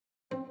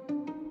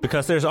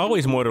Because there's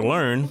always more to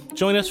learn,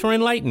 join us for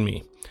Enlighten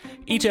Me.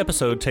 Each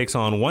episode takes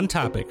on one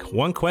topic,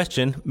 one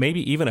question,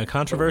 maybe even a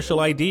controversial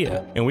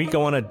idea, and we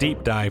go on a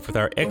deep dive with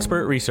our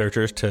expert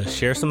researchers to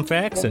share some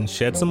facts and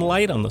shed some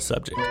light on the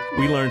subject.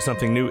 We learn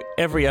something new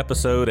every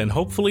episode, and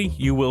hopefully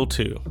you will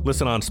too.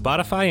 Listen on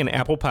Spotify and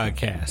Apple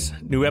Podcasts.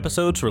 New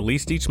episodes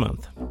released each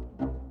month.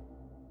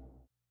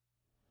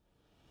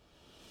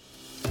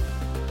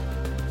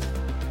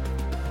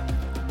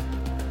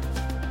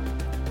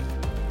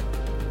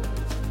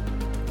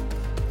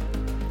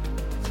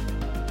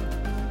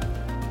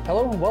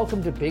 Hello and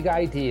welcome to Big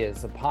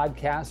Ideas, a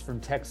podcast from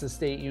Texas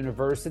State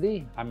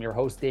University. I'm your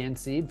host, Dan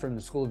Seed from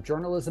the School of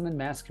Journalism and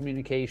Mass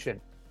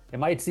Communication. It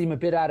might seem a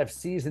bit out of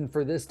season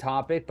for this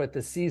topic, but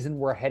the season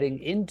we're heading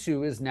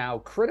into is now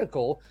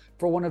critical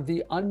for one of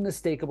the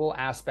unmistakable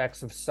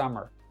aspects of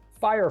summer,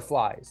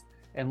 fireflies.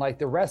 And like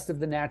the rest of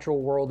the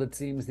natural world, it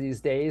seems these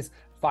days,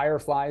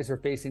 fireflies are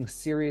facing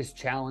serious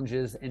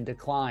challenges and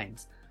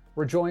declines.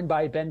 We're joined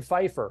by Ben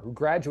Pfeiffer, who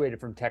graduated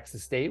from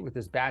Texas State with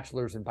his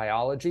bachelor's in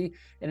biology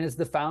and is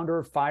the founder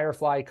of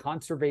Firefly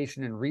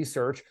Conservation and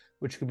Research,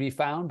 which can be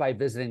found by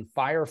visiting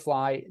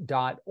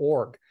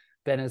firefly.org.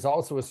 Ben is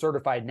also a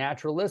certified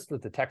naturalist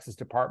with the Texas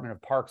Department of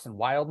Parks and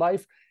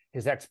Wildlife.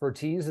 His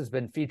expertise has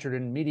been featured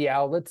in media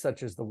outlets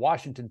such as the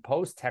Washington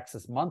Post,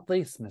 Texas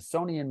Monthly,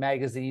 Smithsonian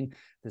Magazine,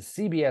 the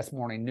CBS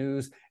Morning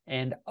News,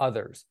 and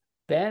others.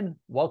 Ben,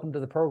 welcome to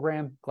the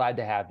program. Glad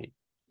to have you.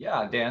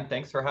 Yeah, Dan,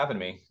 thanks for having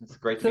me. It's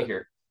great to be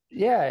here.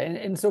 Yeah,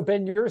 and so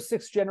Ben, you're a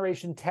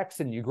sixth-generation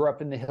Texan. You grew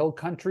up in the Hill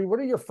Country.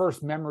 What are your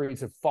first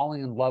memories of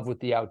falling in love with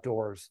the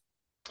outdoors?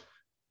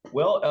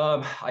 Well,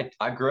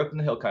 I grew up in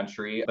the Hill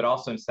Country, but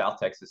also in South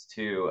Texas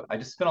too. I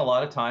just spent a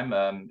lot of time,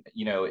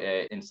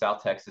 in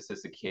South Texas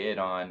as a kid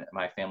on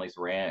my family's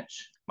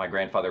ranch. My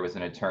grandfather was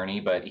an attorney,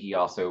 but he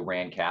also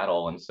ran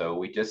cattle, and so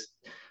we just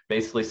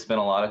basically spent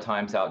a lot of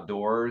times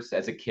outdoors.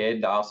 As a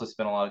kid, I also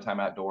spent a lot of time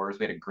outdoors.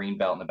 We had a green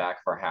belt in the back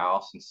of our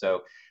house. And so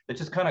it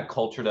just kind of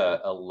cultured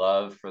a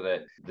love for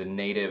the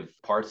native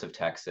parts of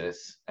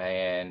Texas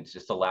and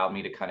just allowed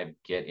me to kind of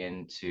get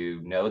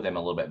into know them a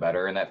little bit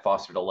better. And that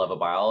fostered a love of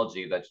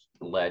biology that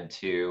led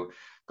to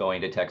going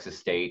to Texas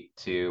State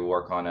to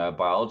work on a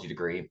biology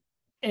degree.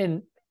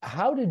 And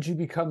how did you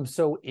become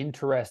so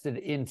interested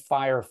in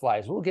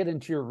fireflies? We'll get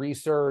into your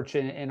research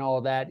and all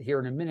of that here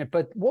in a minute,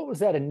 but what was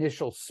that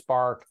initial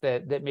spark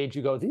that made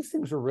you go, these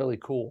things are really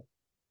cool?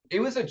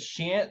 It was a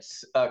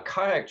chance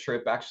kayak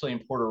trip actually in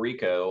Puerto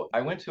Rico.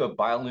 I went to a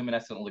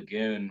bioluminescent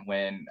lagoon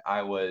when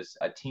I was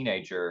a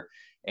teenager,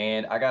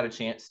 and I got a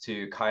chance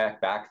to kayak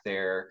back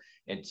there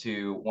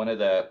into one of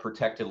the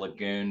protected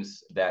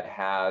lagoons that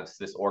has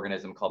this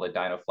organism called a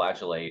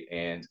dinoflagellate.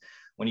 And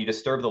when you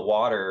disturb the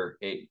water,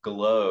 it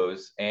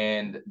glows.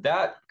 And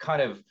that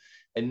kind of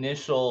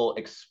initial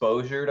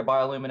exposure to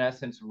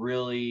bioluminescence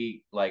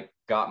really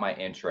got my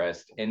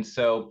interest. And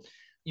so,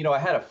 I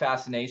had a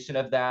fascination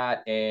of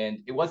that. And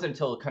it wasn't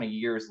until kind of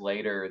years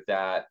later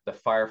that the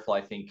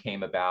firefly thing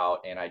came about.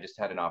 And I just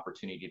had an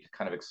opportunity to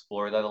kind of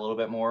explore that a little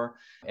bit more.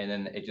 And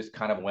then it just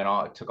kind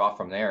of took off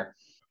from there.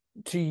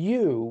 To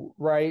you,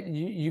 right,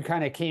 you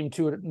kind of came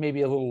to it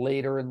maybe a little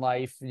later in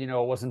life, it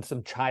wasn't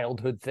some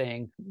childhood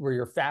thing where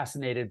you're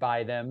fascinated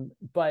by them.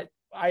 But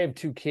I have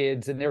two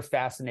kids and they're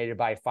fascinated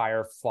by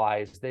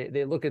fireflies.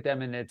 They look at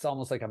them and it's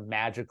almost like a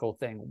magical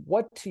thing.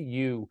 What to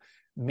you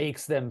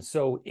makes them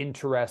so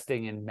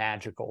interesting and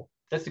magical?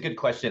 That's a good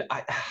question.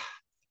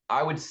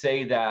 I would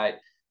say that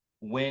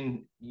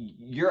when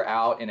you're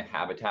out in a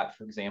habitat,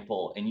 for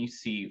example, and you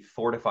see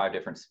 4 to 5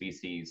 different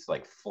species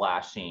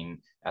flashing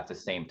at the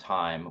same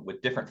time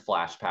with different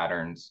flash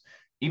patterns,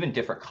 even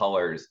different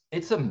colors,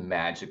 it's a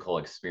magical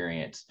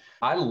experience.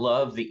 I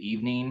love the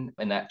evening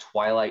and that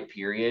twilight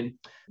period.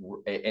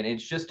 And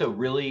it's just a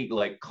really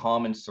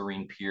calm and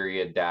serene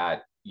period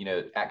that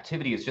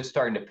activity is just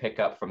starting to pick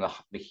up from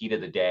the heat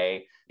of the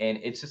day. And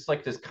it's just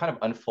this kind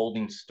of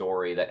unfolding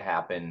story that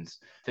happens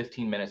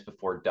 15 minutes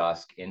before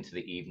dusk into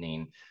the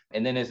evening.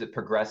 And then as it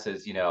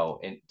progresses,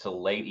 into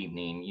late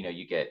evening,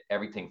 you get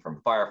everything from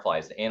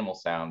fireflies to animal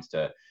sounds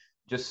to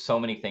just so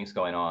many things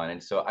going on.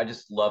 And so I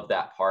just love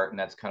that part. And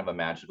that's kind of a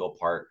magical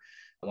part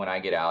when I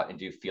get out and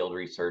do field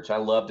research. I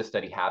love to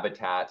study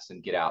habitats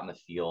and get out in the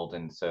field.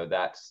 And so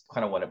that's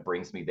kind of what it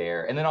brings me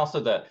there. And then also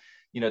the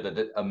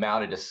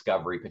amount of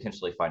discovery,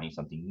 potentially finding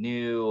something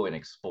new and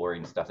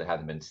exploring stuff that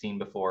hasn't been seen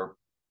before.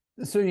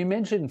 So you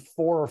mentioned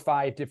 4 or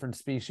 5 different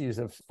species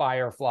of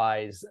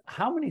fireflies.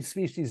 How many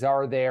species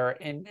are there?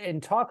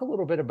 And talk a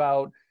little bit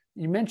about,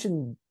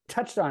 you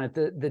touched on it,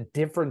 the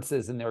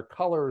differences in their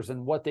colors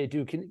and what they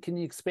do. Can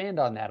you expand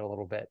on that a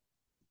little bit?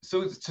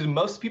 So to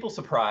most people's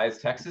surprise,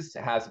 Texas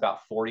has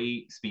about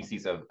 40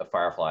 species of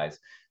fireflies.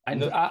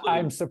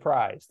 I'm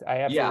surprised, I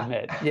have to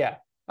admit. Yeah.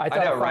 I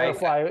thought a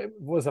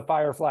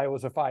firefly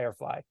was a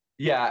firefly.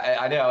 Yeah,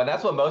 I know. And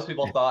that's what most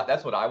people thought.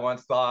 That's what I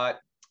once thought.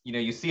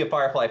 You see a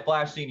firefly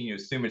flashing, and you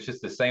assume it's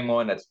just the same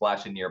one that's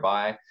flashing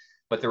nearby.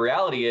 But the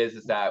reality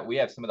is that we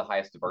have some of the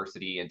highest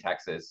diversity in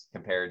Texas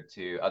compared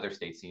to other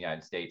states in the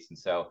United States. And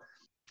so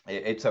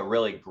it's a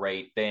really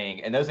great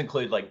thing. And those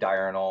include like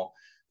diurnal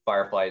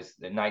fireflies,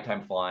 the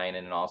nighttime flying,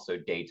 and then also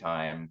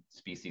daytime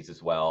species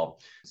as well.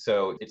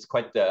 So it's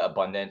quite the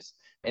abundance.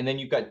 And then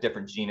you've got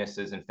different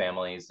genuses and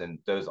families, and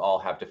those all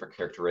have different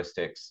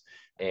characteristics.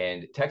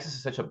 And Texas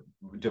is such a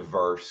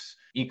diverse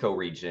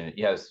ecoregion.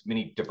 It has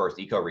many diverse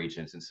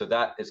ecoregions. And so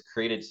that has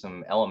created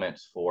some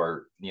elements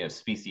for,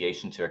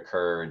 speciation to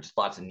occur, and just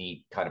lots of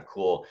neat, kind of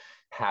cool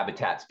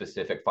habitat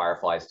specific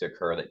fireflies to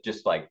occur that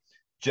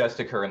just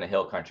occur in the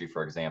hill country,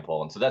 for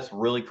example. And so that's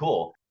really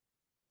cool.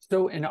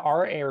 So in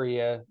our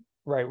area,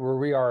 right, where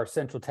we are,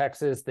 Central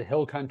Texas, the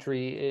hill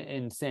country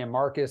in San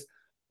Marcos,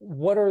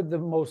 what are the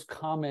most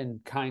common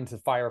kinds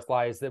of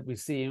fireflies that we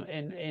see,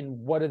 and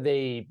what do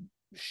they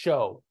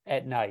show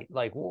at night?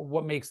 Like,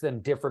 what makes them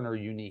different or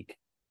unique?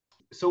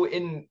 So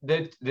in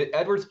the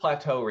Edwards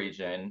Plateau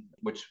region,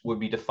 which would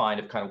be defined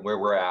of kind of where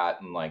we're at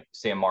in like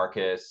San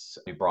Marcos,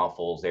 New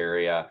Braunfels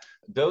area,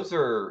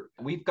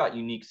 we've got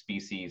unique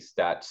species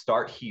that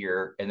start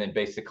here and then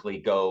basically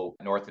go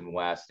north and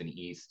west and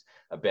east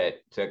a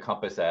bit to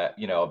encompass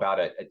about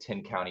a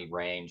 10 county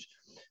range.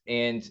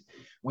 And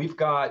we've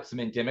got some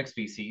endemic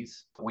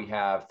species. We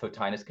have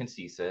Photinus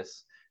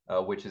concisus,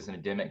 which is an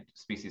endemic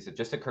species that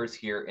just occurs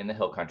here in the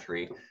hill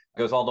country. It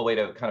goes all the way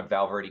to kind of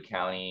Val Verde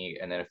County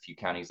and then a few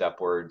counties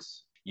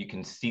upwards. You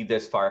can see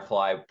this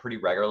firefly pretty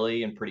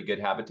regularly in pretty good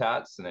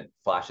habitats, and it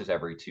flashes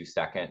every 2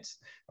 seconds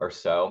or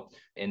so.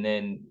 And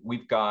then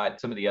we've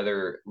got some of the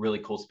other really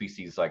cool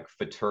species like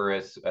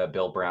Photurus,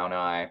 Bill Brown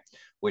Eye,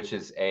 which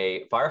is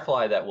a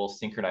firefly that will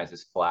synchronize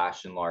its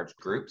flash in large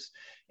groups.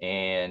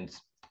 And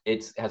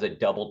it has a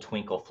double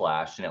twinkle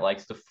flash, and it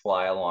likes to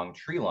fly along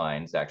tree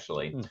lines,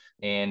 actually.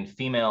 And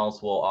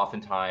females will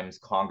oftentimes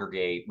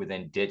congregate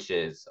within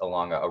ditches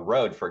along a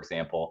road, for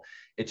example.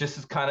 It just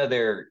is kind of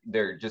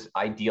their just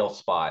ideal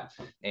spot.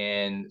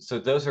 And so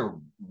those are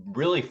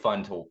really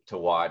fun to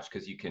watch,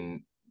 because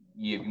when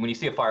you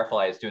see a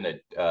firefly is doing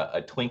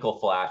a twinkle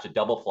flash, a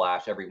double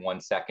flash every 1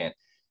 second,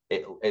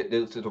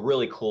 it's a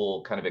really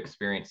cool kind of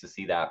experience to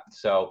see that.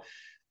 So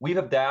we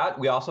have that.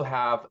 We also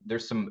have,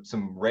 there's some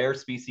rare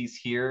species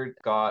here.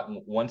 Got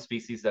one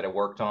species that I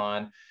worked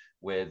on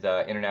with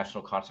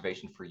International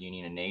Conservation for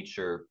Union and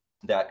Nature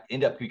that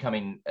end up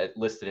becoming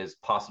listed as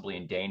possibly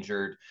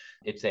endangered.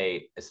 It's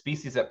a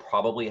species that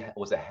probably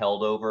was a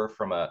held over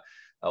from a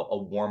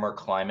warmer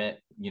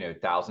climate,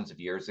 thousands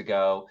of years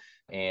ago.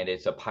 And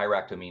it's a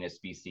Pyractomena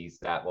species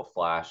that will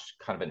flash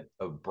kind of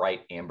a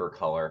bright amber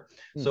color.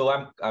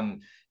 So I'm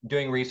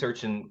doing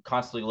research and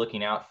constantly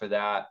looking out for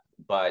that.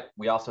 But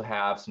we also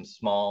have some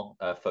small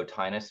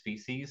Photinus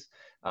species.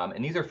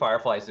 And these are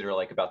fireflies that are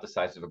like about the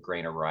size of a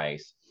grain of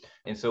rice.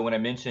 And so when I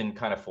mentioned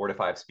kind of 4 to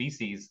 5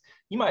 species,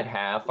 you might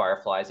have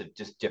fireflies of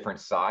just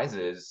different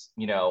sizes,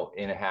 in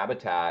a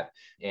habitat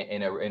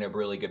in a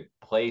really good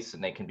place.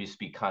 And they can just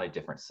be kind of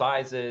different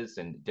sizes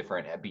and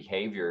different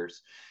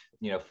behaviors.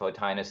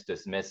 Photinus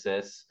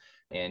dismissus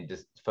and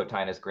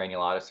Photinus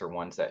granulatus are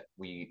ones that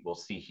we will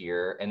see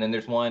here. And then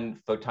there's one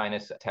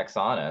Photinus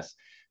texanus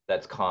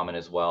that's common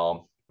as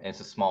well. And it's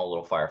a small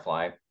little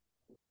firefly.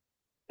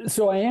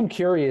 So I am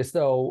curious,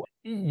 though.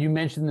 You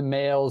mentioned the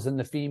males and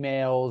the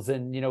females,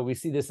 and we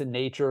see this in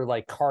nature,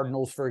 like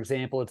cardinals, for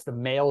example. It's the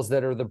males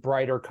that are the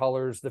brighter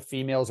colors, the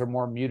females are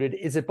more muted.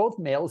 Is it both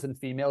males and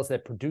females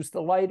that produce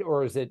the light,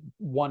 or is it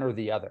one or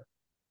the other?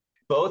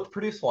 Both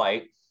produce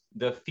light.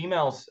 The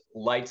female's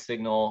light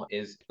signal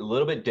is a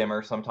little bit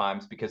dimmer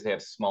sometimes because they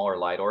have smaller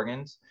light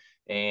organs.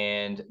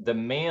 And the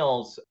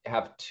males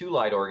have 2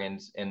 light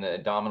organs in the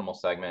abdominal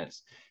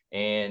segments.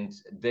 And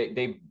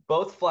they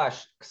both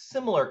flash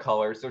similar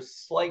colors. There's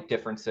slight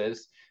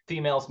differences.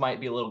 Females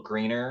might be a little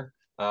greener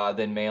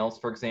than males,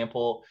 for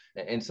example,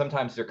 and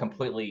sometimes they're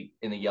completely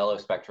in the yellow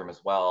spectrum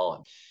as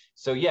well.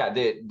 So yeah,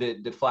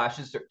 the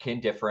flashes can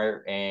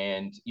differ,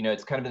 and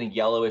it's kind of in the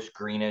yellowish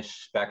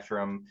greenish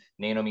spectrum,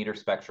 nanometer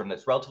spectrum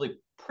that's relatively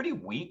pretty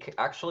weak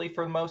actually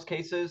for most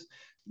cases.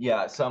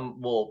 Yeah,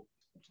 some will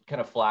kind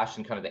of flash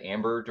in kind of the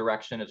amber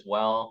direction as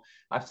well.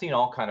 I've seen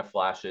all kind of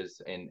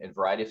flashes in a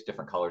variety of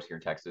different colors here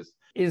in Texas.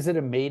 Is it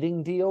a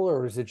mating deal,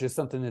 or is it just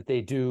something that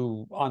they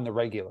do on the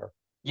regular?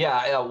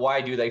 Yeah,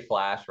 why do they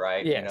flash,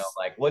 right? Yes.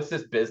 Like, what's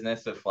this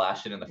business of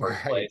flashing in the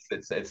first place?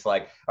 It's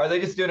like, are they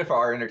just doing it for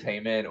our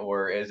entertainment,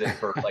 or is it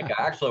for like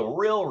actual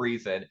real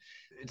reason?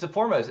 It's a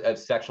form of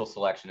sexual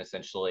selection,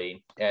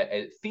 essentially.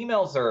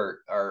 Females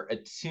are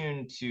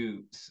attuned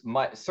to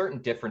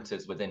certain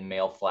differences within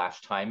male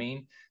flash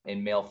timing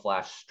and male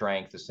flash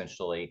strength,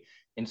 essentially.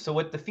 And so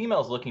what the female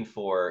is looking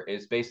for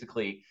is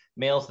basically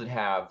males that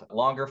have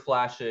longer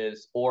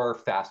flashes or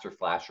faster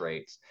flash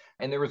rates.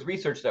 And there was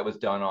research that was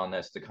done on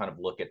this to kind of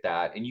look at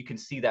that. And you can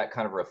see that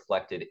kind of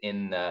reflected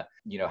in the,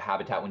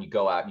 habitat when you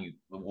go out and you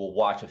will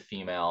watch a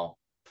female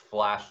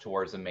flash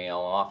towards a male.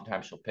 And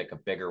oftentimes she'll pick a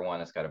bigger one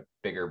that's got a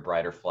bigger,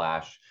 brighter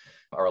flash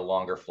or a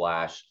longer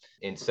flash.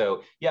 And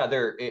so, yeah,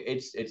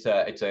 it's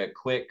a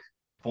quick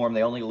form.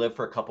 They only live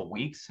for a couple of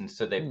weeks, and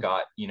so they've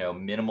got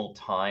minimal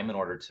time in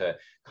order to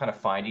kind of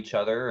find each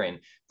other. And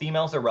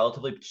females are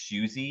relatively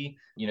choosy.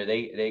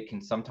 They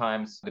can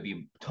sometimes, there'll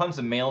be tons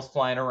of males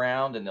flying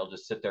around, and they'll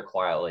just sit there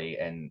quietly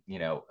and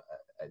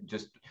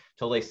just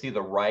till they see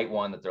the right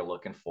one that they're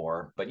looking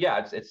for. But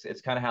yeah,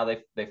 it's kind of how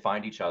they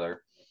find each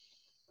other.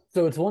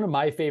 So it's one of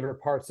my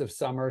favorite parts of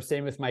summer.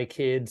 Same with my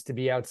kids, to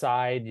be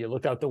outside. You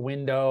look out the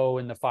window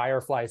and the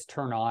fireflies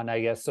turn on,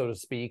 I guess, so to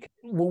speak.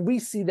 When we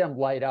see them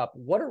light up,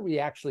 what are we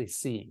actually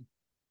seeing?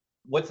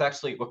 What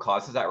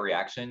causes that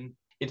reaction?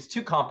 It's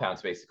two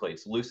compounds basically.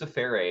 It's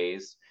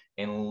luciferase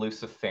and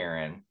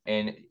luciferin.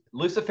 And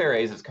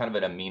luciferase is kind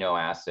of an amino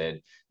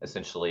acid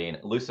essentially, and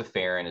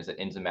luciferin is an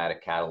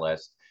enzymatic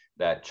catalyst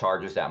that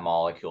charges that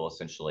molecule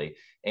essentially.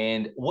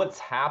 And what's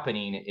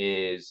happening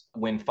is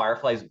when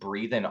fireflies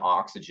breathe in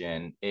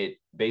oxygen, it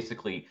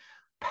basically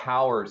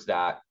powers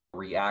that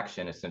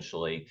reaction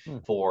essentially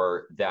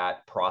for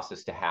that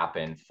process to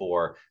happen,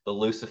 for the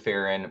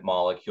luciferin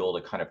molecule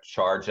to kind of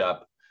charge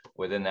up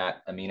within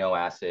that amino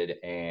acid.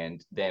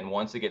 And then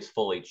once it gets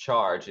fully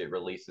charged, it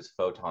releases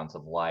photons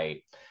of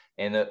light.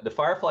 And the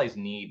fireflies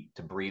need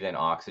to breathe in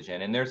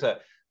oxygen. And there's a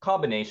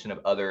combination of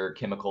other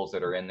chemicals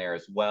that are in there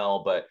as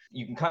well, but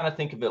you can kind of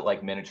think of it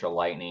like miniature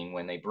lightning.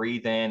 When they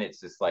breathe in, it's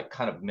this like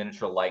kind of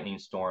miniature lightning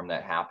storm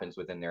that happens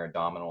within their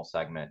abdominal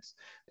segments.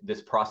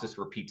 This process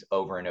repeats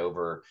over and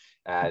over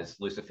as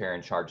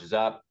luciferin charges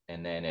up,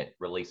 and then it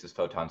releases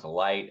photons of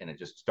light, and it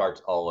just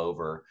starts all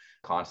over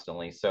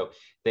constantly. So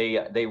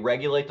they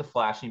regulate the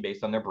flashing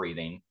based on their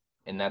breathing,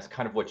 and that's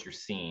kind of what you're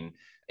seeing.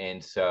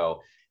 And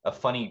so a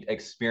funny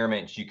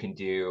experiment you can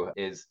do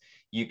is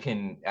you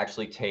can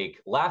actually take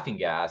laughing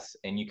gas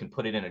and you can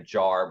put it in a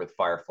jar with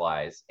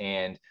fireflies.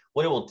 And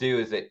what it will do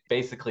is it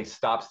basically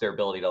stops their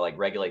ability to like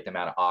regulate the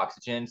amount of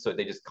oxygen. So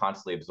they just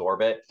constantly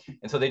absorb it.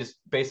 And so they just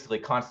basically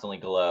constantly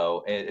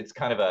glow. It's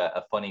kind of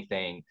a funny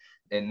thing.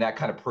 And that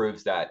kind of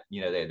proves that,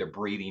 they're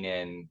breathing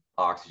in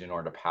oxygen in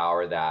order to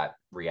power that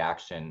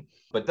reaction.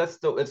 But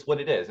it's what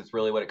it is. It's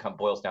really what it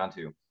boils down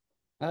to.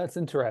 That's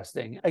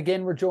interesting.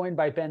 Again, we're joined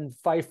by Ben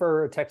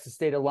Pfeiffer, a Texas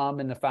State alum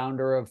and the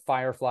founder of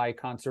Firefly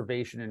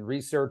Conservation and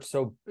Research.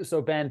 So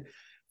Ben,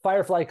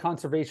 Firefly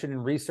Conservation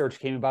and Research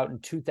came about in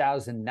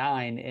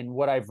 2009. And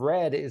what I've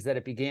read is that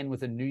it began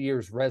with a New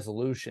Year's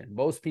resolution.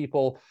 Most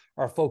people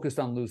are focused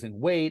on losing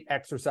weight,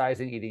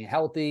 exercising, eating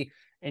healthy.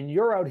 And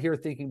you're out here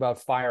thinking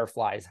about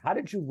fireflies. How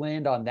did you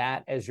land on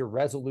that as your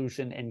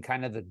resolution and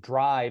kind of the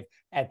drive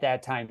at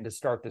that time to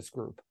start this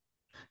group?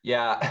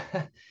 Yeah,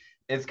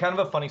 it's kind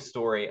of a funny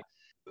story.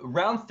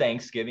 Around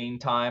Thanksgiving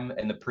time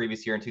in the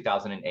previous year in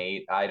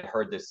 2008, I'd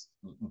heard this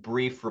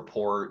brief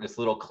report, this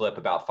little clip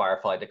about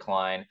firefly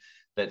decline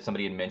that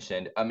somebody had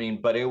mentioned. I mean,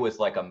 but it was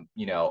like a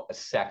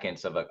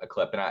seconds of a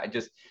clip.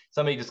 And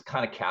somebody just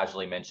kind of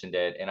casually mentioned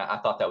it. And I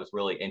thought that was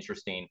really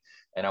interesting.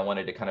 And I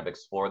wanted to kind of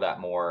explore that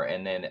more.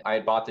 And then I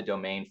had bought the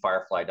domain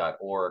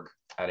firefly.org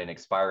at an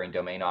expiring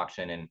domain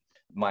auction. And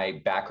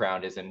my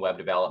background is in web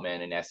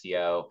development and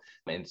SEO.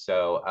 And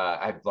so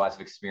I have lots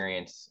of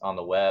experience on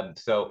the web.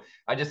 So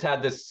I just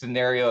had this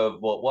scenario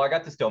of, well, I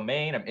got this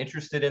domain, I'm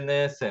interested in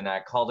this. And I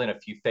called in a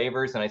few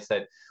favors and I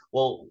said,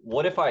 well,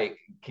 what if I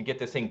can get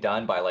this thing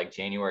done by like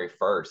January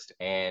 1st?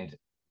 And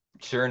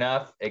sure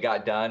enough, it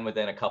got done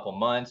within a couple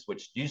months,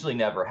 which usually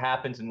never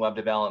happens in web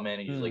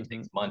development. It usually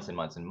takes months and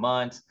months and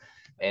months.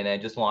 And I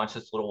just launched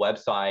this little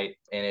website,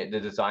 and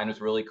the design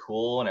was really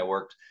cool. And I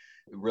worked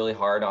really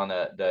hard on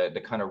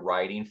the kind of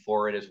writing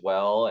for it as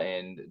well,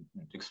 and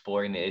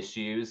exploring the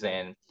issues,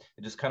 and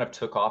it just kind of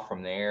took off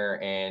from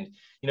there. And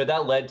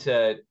that led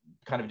to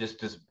kind of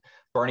just this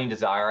burning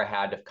desire I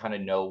had to kind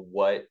of know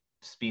what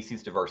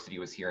species diversity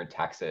was here in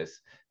Texas,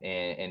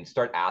 and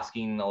start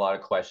asking a lot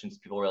of questions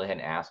people really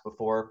hadn't asked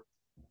before,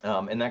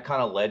 and that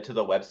kind of led to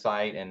the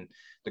website and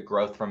the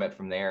growth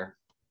from there.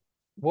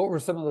 What were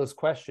some of those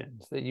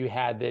questions that you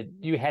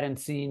hadn't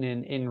seen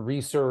in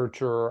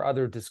research or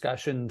other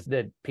discussions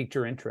that piqued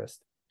your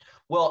interest?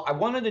 Well, I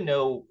wanted to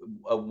know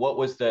what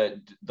was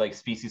the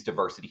species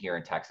diversity here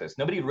in Texas.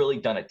 Nobody had really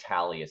done a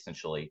tally,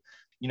 essentially.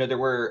 There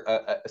were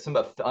some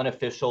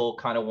unofficial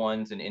kind of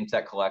ones in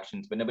insect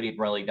collections, but nobody had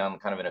really done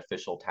kind of an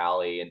official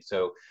tally. And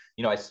so,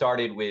 I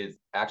started with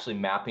actually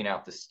mapping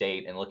out the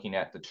state and looking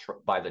at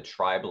by the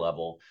tribe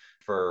level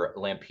for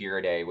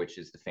Lampyridae, which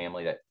is the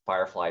family that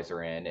fireflies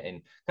are in,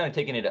 and kind of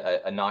taking it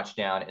a notch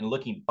down and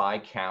looking by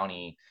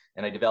county.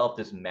 And I developed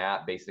this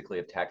map basically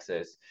of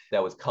Texas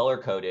that was color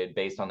coded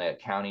based on the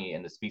county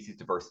and the species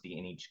diversity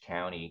in each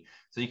county.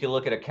 So you could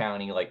look at a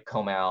county like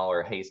Comal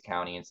or Hays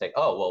County and say,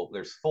 oh, well,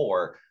 there's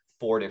four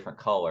different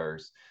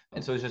colors.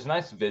 And so it's just a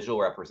nice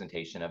visual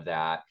representation of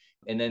that.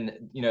 And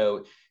then,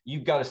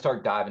 you've got to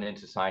start diving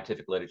into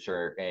scientific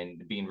literature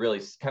and being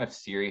really kind of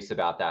serious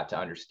about that to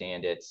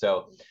understand it.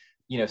 So,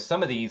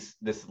 some of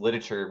this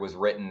literature was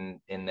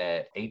written in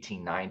the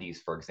 1890s,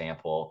 for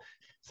example.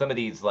 Some of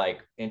these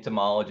like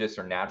entomologists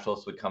or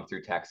naturalists would come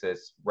through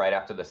Texas right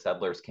after the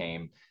settlers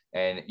came,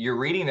 and you're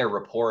reading their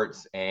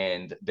reports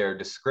and their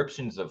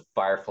descriptions of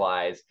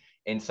fireflies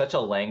in such a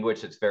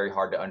language that's very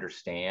hard to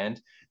understand.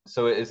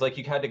 So it's like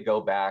you had to go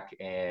back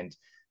and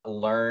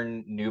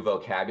learn new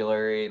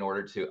vocabulary in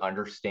order to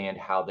understand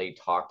how they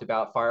talked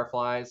about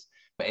fireflies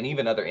and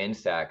even other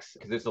insects,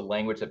 because there's a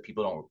language that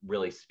people don't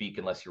really speak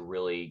unless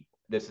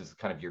this is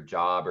kind of your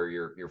job or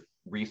your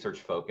research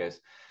focus.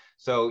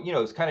 So,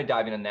 it's kind of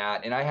diving in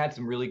that. And I had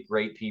some really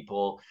great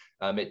people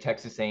at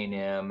Texas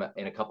A&M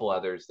and a couple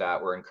others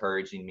that were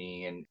encouraging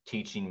me and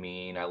teaching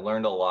me. And I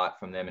learned a lot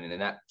from them.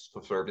 And that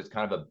served as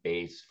kind of a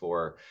base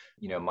for,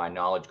 my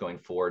knowledge going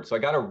forward. So I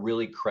got a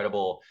really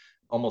credible,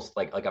 almost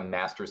like a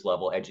master's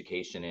level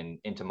education in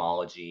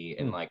entomology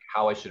and like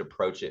how I should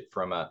approach it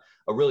from a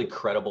really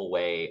credible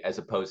way, as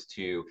opposed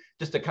to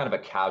just a kind of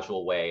a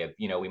casual way of,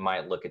 we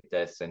might look at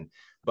this.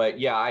 But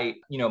yeah,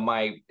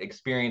 my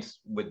experience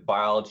with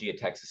biology at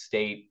Texas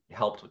State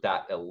helped with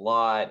that a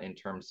lot in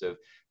terms of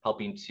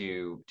helping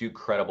to do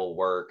credible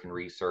work and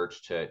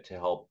research to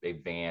help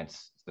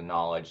advance the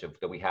knowledge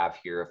that we have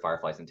here of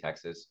fireflies in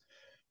Texas.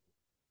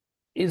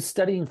 Is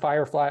studying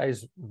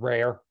fireflies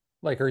rare?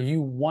 Like, are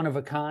you one of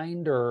a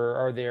kind, or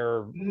are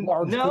there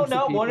large No, groups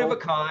not of people? one of a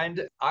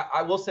kind.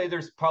 I will say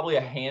there's probably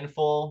a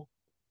handful,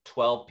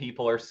 12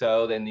 people or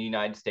so in the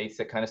United States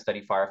that kind of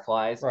study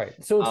fireflies. Right.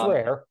 So it's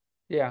rare.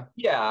 Yeah.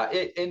 Yeah.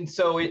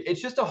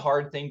 It's just a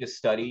hard thing to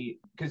study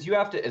because you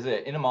have to, as an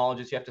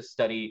entomologist, you have to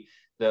study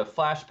the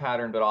flash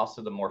pattern, but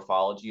also the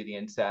morphology of the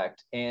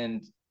insect.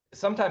 And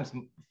sometimes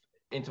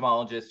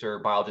entomologists or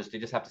biologists, they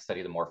just have to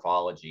study the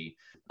morphology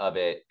of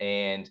it.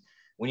 And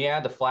when you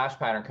add the flash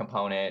pattern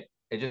component,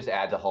 it just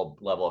adds a whole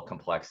level of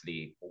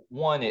complexity.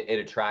 One, it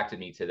attracted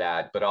me to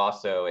that, but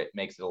also it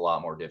makes it a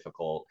lot more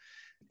difficult.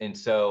 And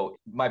so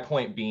my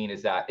point being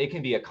is that it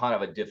can be a kind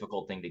of a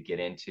difficult thing to get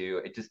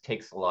into. It just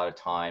takes a lot of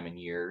time and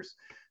years.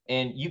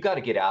 And you got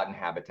to get out in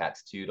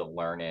habitats too to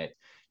learn it.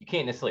 You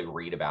can't necessarily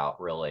read about,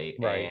 really.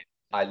 Right. And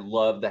I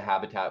love the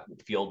habitat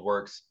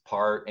fieldworks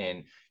part.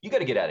 And you got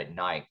to get out at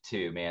night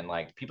too, man.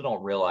 Like, people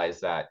don't realize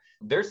that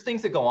there's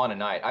things that go on at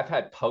night. I've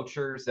had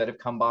poachers that have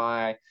come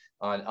by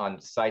on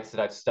sites that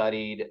I've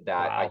studied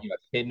that Wow. I've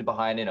hidden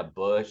behind in a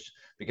bush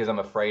because I'm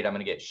afraid I'm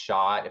going to get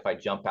shot if I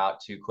jump out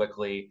too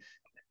quickly,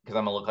 because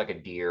I'm gonna look like a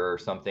deer or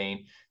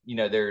something.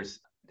 There's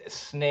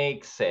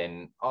snakes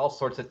and all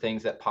sorts of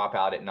things that pop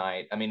out at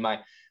night. I mean,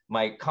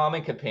 my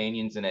common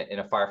companions in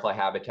a firefly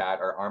habitat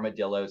are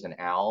armadillos and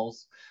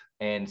owls.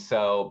 And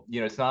so,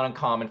 it's not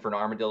uncommon for an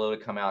armadillo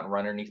to come out and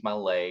run underneath my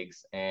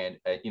legs, and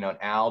an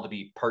owl to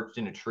be perched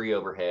in a tree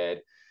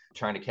overhead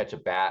trying to catch a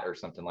bat or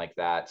something like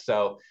that.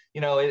 So,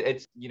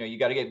 it's you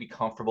got to be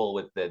comfortable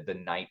with the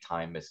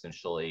nighttime,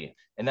 essentially,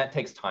 and that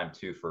takes time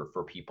too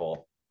for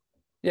people.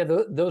 Yeah,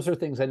 those are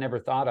things I never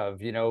thought of,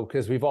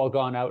 because we've all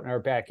gone out in our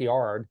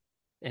backyard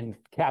and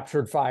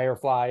captured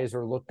fireflies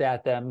or looked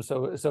at them.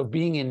 So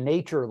being in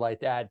nature like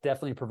that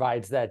definitely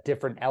provides that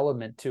different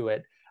element to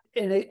it.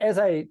 And as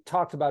I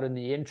talked about in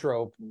the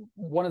intro,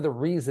 one of the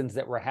reasons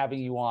that we're having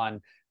you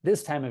on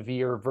this time of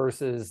year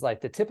versus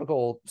like the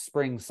typical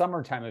spring,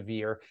 summer time of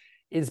year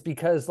is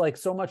because, like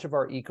so much of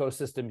our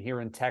ecosystem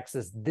here in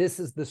Texas, this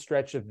is the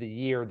stretch of the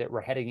year that we're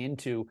heading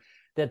into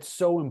that's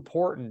so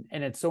important.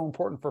 And it's so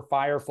important for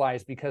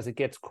fireflies because it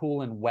gets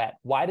cool and wet.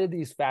 Why do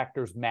these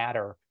factors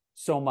matter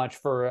so much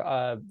for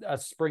a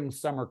spring,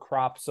 summer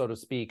crop, so to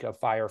speak, of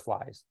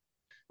fireflies?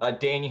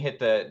 Dan, you hit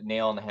the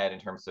nail on the head in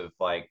terms of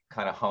like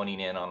kind of honing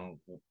in on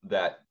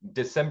that.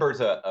 December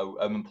is an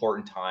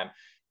important time.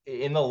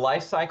 In the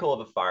life cycle of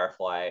a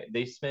firefly,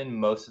 they spend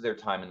most of their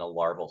time in the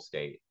larval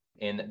state.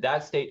 And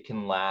that state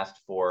can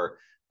last for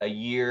a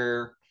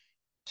year,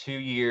 2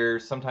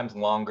 years, sometimes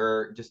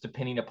longer, just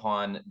depending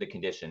upon the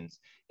conditions.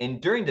 And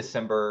during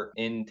December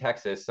in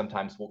Texas,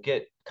 sometimes we'll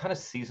get kind of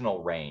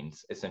seasonal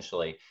rains,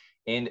 essentially.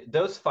 And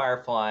those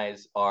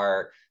fireflies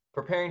are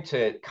preparing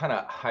to kind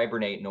of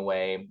hibernate in a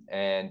way,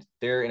 and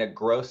they're in a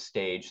growth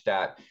stage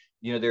that,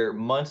 they're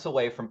months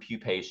away from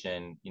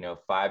pupation,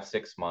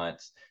 5-6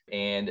 months.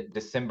 And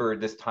December,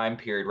 this time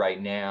period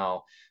right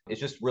now, is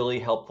just really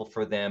helpful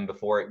for them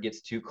before it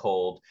gets too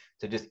cold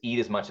to just eat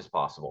as much as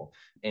possible.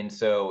 And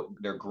so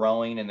they're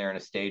growing and they're in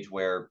a stage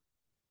where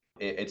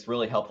it's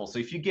really helpful. So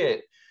if you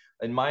get,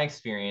 in my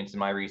experience, in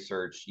my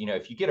research,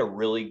 if you get a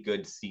really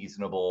good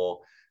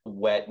seasonable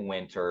wet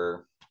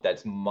winter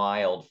that's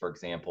mild, for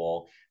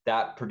example,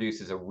 that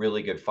produces a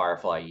really good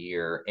firefly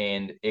year.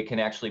 And it can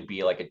actually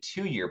be like a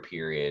 2-year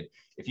period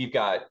if you've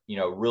got,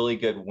 really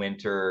good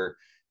winter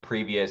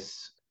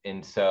previous.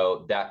 And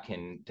so that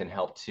can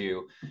help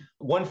too.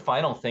 One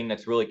final thing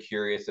that's really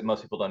curious that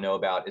most people don't know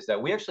about is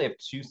that we actually have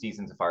 2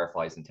 seasons of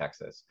fireflies in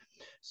Texas.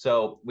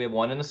 So we have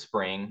one in the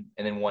spring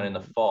and then one in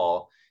the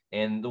fall.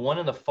 And the one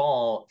in the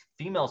fall,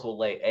 females will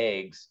lay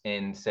eggs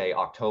in, say,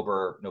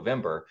 October,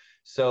 November.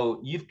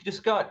 So you've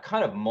just got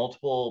kind of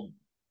multiple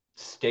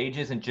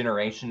stages and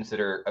generations that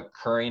are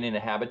occurring in a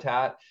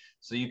habitat.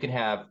 So you can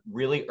have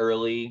really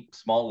early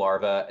small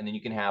larvae, and then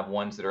you can have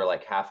ones that are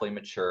like halfway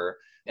mature.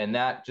 And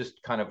that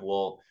just kind of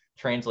will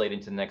translate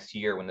into next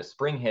year when the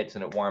spring hits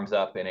and it warms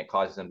up and it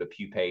causes them to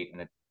pupate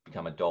and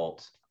become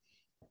adults.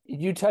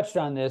 You touched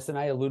on this, and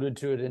I alluded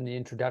to it in the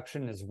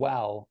introduction as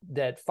well,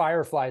 that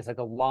fireflies, like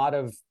a lot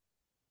of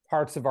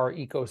parts of our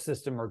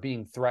ecosystem, are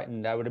being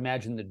threatened. I would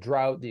imagine the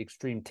drought, the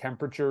extreme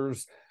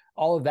temperatures,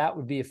 all of that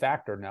would be a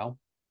factor, no?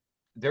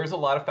 There's a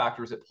lot of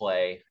factors at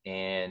play.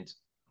 And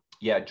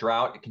yeah,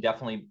 drought can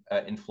definitely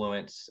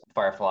influence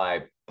firefly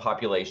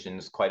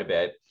populations quite a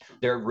bit.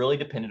 They're really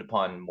dependent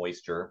upon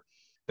moisture.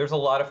 There's a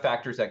lot of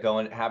factors that go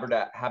in.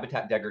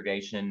 Habitat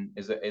degradation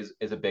is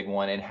a big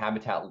one, and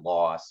habitat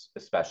loss,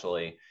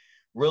 especially.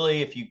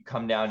 Really, if you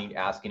come down and you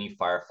ask any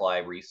firefly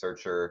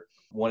researcher,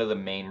 one of the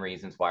main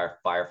reasons why our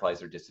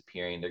fireflies are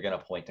disappearing, they're going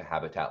to point to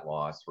habitat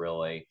loss,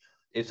 really.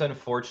 It's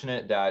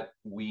unfortunate that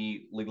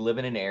we live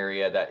in an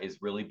area that is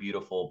really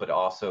beautiful, but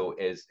also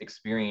is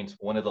experienced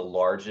one of the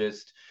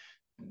largest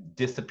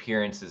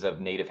disappearances of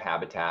native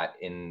habitat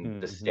in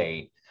the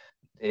state.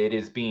 It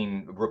is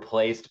being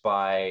replaced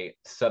by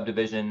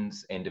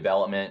subdivisions and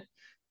development.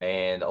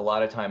 And a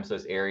lot of times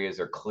those areas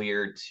are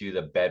cleared to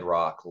the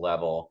bedrock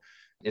level.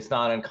 It's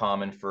not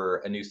uncommon for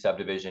a new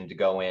subdivision to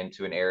go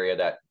into an area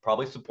that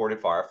probably supported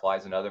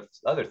fireflies and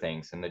other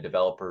things. And the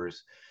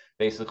developers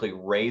basically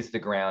raise the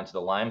ground to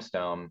the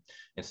limestone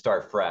and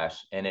start fresh.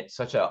 And it's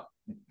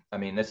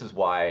this is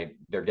why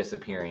they're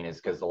disappearing, is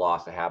because the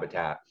loss of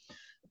habitat.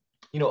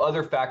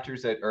 Other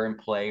factors that are in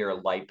play are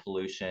light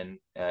pollution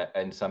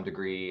in some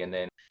degree, and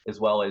then as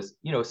well as,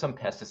 some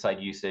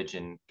pesticide usage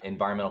and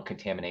environmental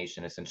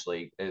contamination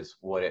essentially is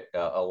what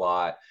a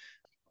lot.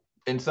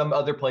 In some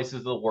other places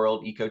of the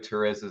world,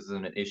 ecotourism is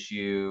an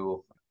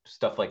issue,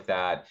 stuff like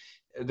that.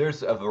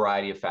 There's a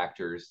variety of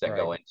factors that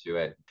go into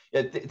it.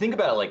 Think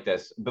about it like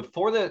this.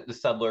 Before the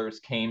settlers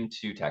came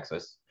to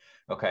Texas,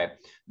 okay,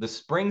 the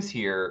springs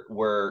here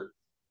were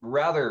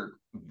rather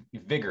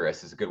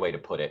vigorous, is a good way to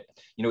put it.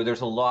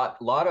 There's a lot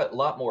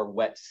more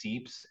wet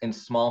seeps and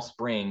small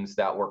springs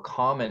that were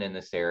common in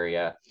this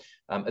area,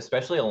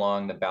 especially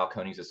along the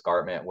Balcones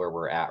Escarpment where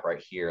we're at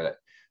right here, that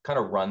kind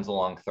of runs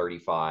along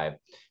 35.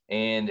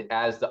 And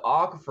as the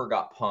aquifer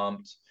got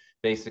pumped,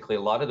 basically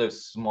a lot of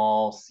those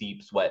small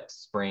seeps, wet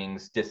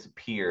springs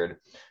disappeared.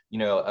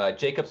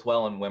 Jacob's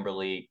Well in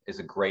Wimberley is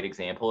a great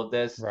example of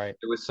this. Right.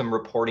 There was some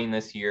reporting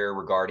this year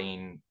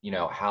regarding,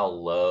 how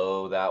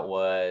low that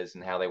was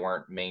and how they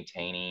weren't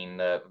maintaining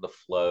the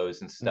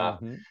flows and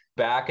stuff.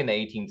 Back in the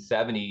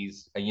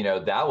 1870s,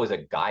 that was a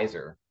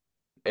geyser.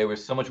 It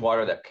was so much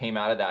water that came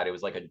out of that. It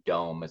was like a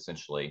dome,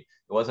 essentially.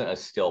 It wasn't a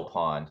still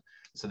pond.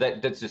 So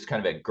that's just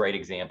kind of a great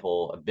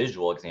example, a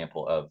visual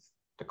example of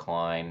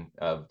decline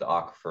of the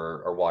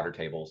aquifer or water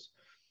tables.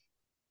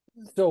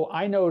 So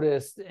I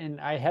noticed, and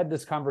I had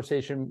this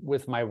conversation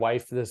with my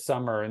wife this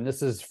summer, and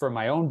this is from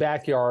my own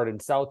backyard in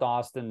South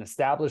Austin,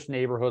 established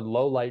neighborhood,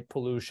 low light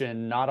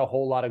pollution, not a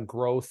whole lot of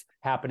growth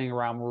happening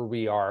around where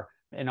we are.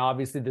 And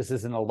obviously this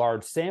isn't a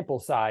large sample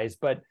size,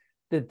 but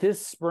that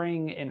this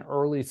spring and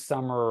early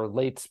summer or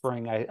late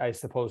spring, I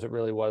suppose it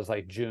really was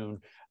like June,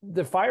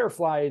 the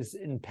fireflies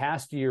in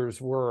past years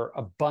were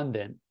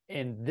abundant.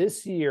 And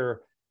this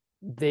year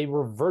they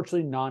were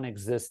virtually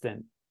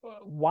non-existent.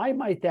 Why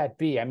might that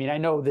be? I mean, I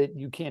know that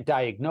you can't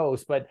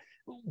diagnose, but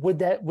would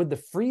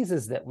the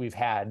freezes that we've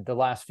had the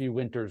last few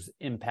winters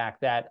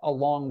impact that,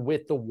 along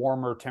with the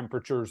warmer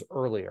temperatures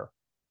earlier?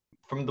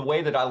 From the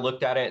way that I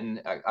looked at it,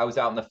 and I was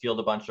out in the field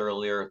a bunch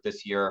earlier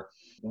this year,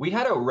 we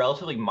had a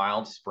relatively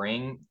mild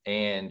spring,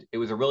 and it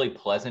was a really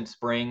pleasant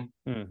spring.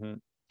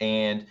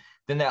 And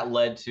then that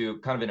led to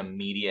kind of an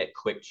immediate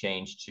quick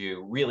change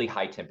to really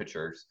high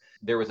temperatures.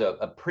 There was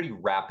a pretty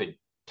rapid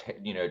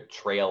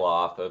trail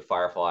off of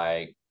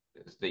firefly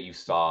that you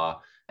saw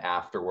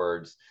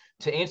afterwards.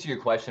 To answer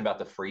your question about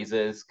the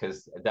freezes,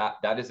 because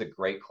that is a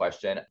great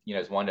question,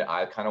 it's one that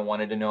I kind of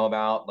wanted to know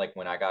about, like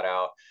when I got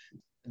out.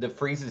 The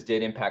freezes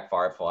did impact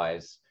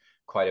fireflies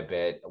quite a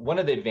bit. One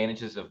of the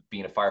advantages of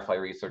being a firefly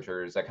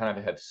researcher is I kind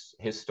of have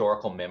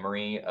historical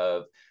memory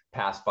of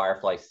past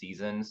firefly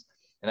seasons.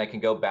 And I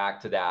can go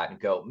back to that and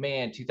go,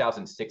 man,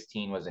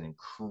 2016 was an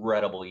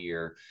incredible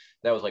year.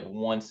 That was like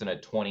once in a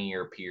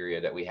 20-year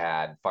period that we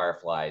had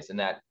fireflies. And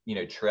that,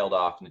 trailed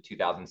off into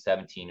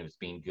 2017. It was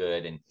being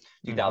good, and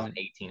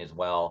 2018 as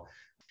well.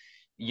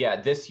 Yeah,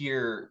 this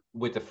year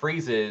with the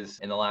freezes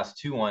and the last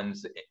two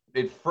ones,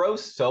 it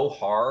froze so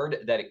hard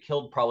that it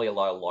killed probably a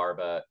lot of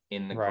larvae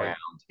in the ground,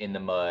 in the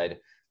mud,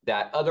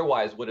 that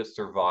otherwise would have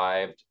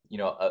survived,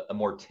 a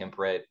more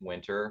temperate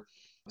winter.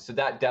 So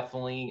that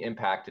definitely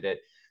impacted it.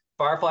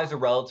 Fireflies are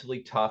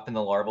relatively tough in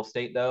the larval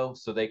state, though,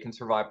 so they can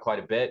survive quite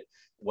a bit,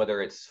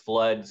 whether it's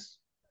floods,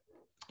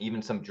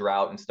 even some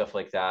drought and stuff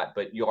like that,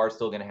 but you are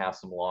still going to have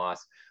some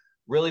loss.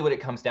 Really what it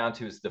comes down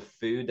to is the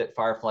food that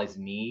fireflies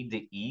need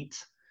to eat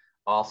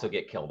also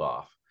get killed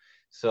off.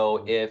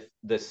 So if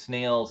the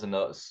snails and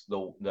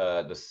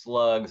the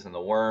slugs and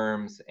the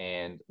worms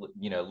and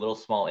little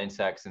small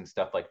insects and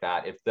stuff like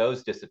that, if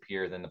those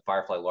disappear, then the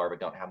firefly larvae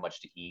don't have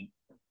much to eat.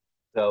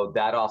 So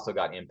that also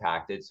got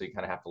impacted. So you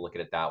kind of have to look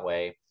at it that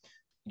way.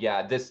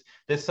 Yeah, this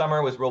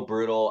summer was real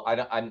brutal.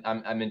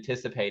 I'm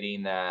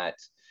anticipating that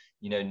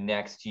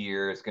next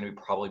year is going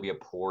to probably be a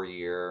poor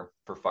year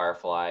for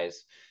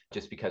fireflies,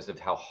 just because of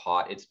how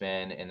hot it's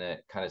been and the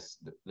kind of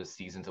the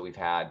seasons that we've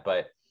had.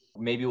 But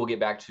maybe we'll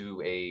get back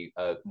to a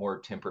more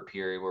temperate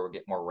period where we'll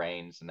get more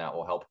rains, and that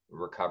will help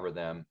recover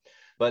them.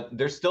 But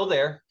they're still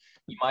there.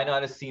 You might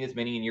not have seen as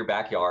many in your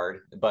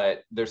backyard,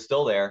 but they're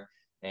still there,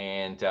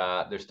 and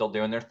they're still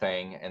doing their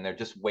thing, and they're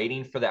just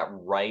waiting for that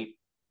right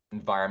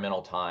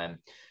environmental time.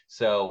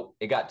 So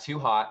it got too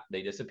hot,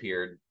 they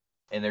disappeared,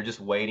 and they're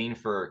just waiting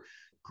for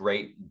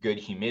good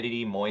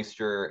humidity,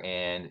 moisture,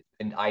 and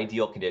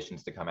ideal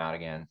conditions to come out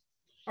again.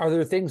 Are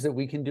there things that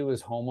we can do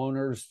as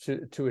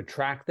homeowners to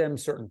attract them?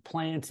 Certain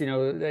plants,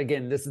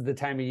 again, this is the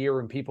time of year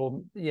when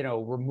people,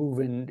 we're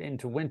moving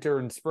into winter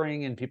and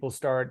spring, and people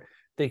start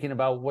thinking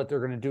about what they're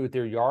going to do with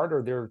their yard.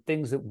 Are there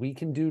things that we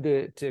can do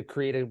to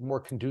create a more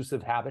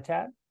conducive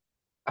habitat?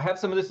 I have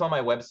some of this on my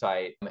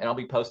website, and I'll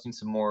be posting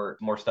some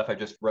more stuff I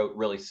just wrote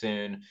really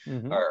soon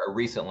or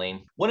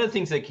recently. One of the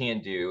things they can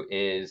do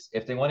is,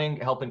 if they want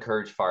to help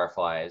encourage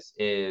fireflies,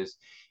 is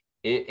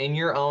in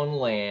your own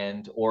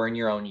land or in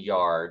your own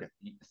yard,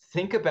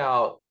 think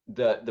about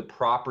the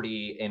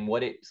property and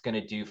what it's going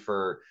to do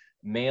for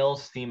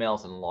males,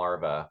 females, and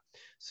larvae.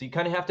 So you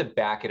kind of have to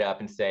back it up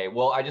and say,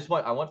 well, I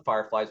want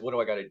fireflies. What do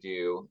I got to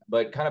do?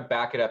 But kind of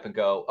back it up and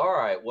go, all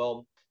right,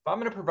 well, if I'm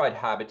going to provide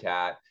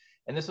habitat,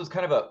 and this was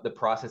kind of the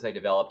process I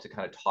developed to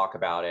kind of talk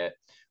about it,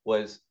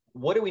 was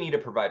what do we need to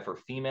provide for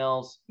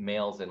females,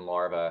 males, and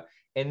larvae?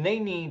 And they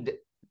need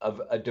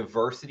a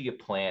diversity of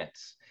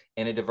plants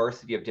and a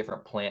diversity of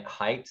different plant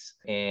heights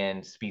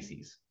and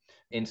species.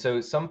 And so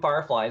some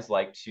fireflies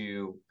like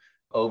to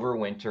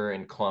overwinter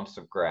in clumps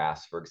of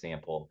grass, for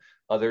example.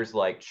 Others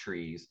like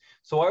trees.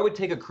 So I would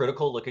take a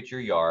critical look at your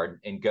yard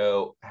and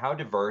go, how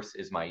diverse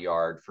is my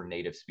yard for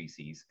native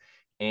species?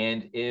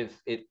 And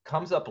if it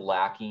comes up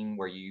lacking,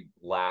 where you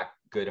lack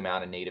good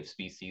amount of native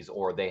species,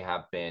 or they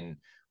have been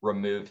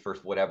removed for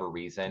whatever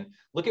reason,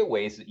 look at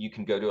ways that you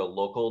can go to a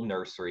local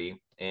nursery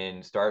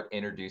and start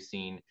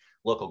introducing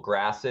local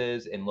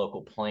grasses and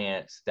local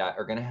plants that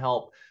are going to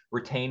help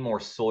retain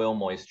more soil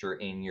moisture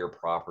in your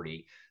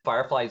property.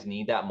 Fireflies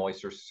need that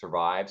moisture to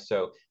survive.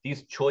 So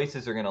these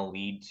choices are going to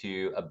lead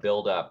to a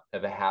buildup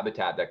of a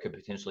habitat that could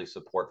potentially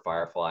support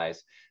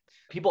fireflies.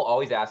 People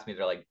always ask me,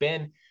 they're like,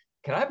 Ben,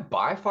 can I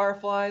buy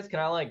fireflies? Can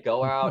I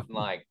go out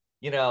and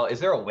is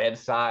there a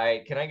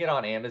website? Can I get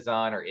on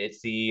Amazon or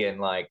Etsy and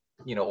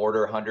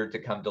order 100 to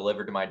come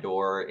delivered to my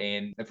door?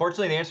 And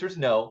unfortunately, the answer is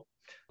no.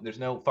 There's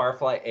no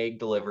firefly egg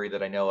delivery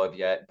that I know of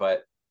yet,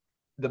 but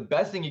the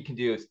best thing you can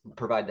do is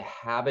provide the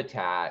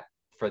habitat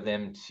for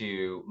them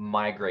to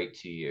migrate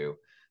to you.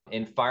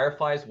 And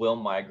fireflies will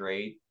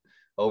migrate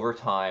over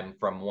time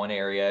from one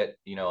area,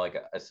 like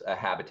a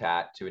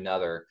habitat, to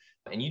another.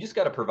 And you just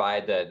got to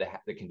provide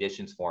the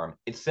conditions for them.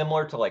 It's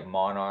similar to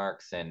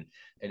monarchs and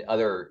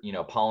other,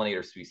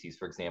 pollinator species,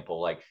 for example.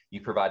 Like,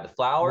 you provide the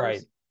flowers,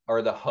 right,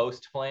 or the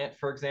host plant,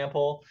 for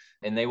example,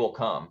 and they will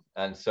come.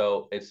 And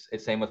so it's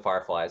same with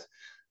fireflies.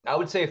 I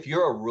would say if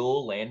you're a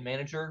rural land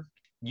manager,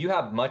 you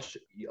have much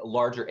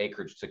larger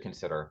acreage to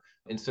consider.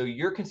 And so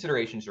your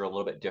considerations are a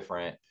little bit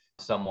different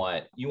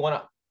somewhat. You want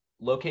to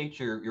locate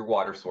your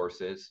water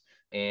sources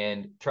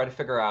and try to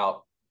figure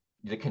out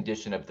the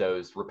condition of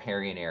those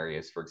riparian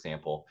areas, for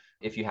example,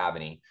 if you have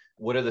any.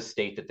 What are the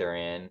state that they're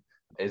in?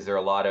 Is there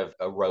a lot of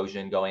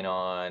erosion going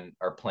on?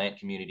 Are plant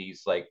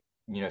communities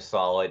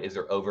solid? Is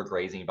there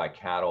overgrazing by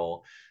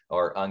cattle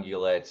or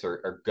ungulates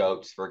or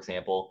goats, for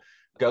example?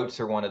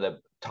 Goats are one of the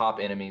top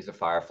enemies of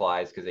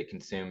fireflies because they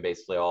consume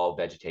basically all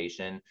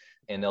vegetation,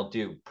 and they'll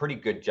do a pretty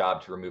good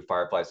job to remove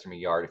fireflies from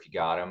your yard if you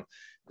got them.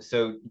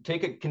 So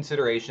take a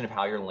consideration of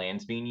how your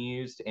land's being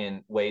used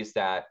in ways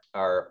that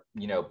are,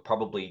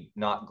 probably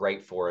not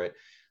great for it.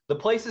 The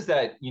places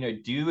that,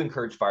 do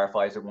encourage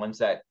fireflies are ones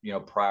that,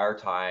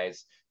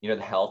 prioritize, the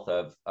health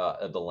of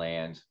the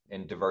land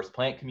and diverse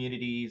plant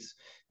communities.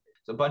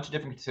 So a bunch of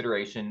different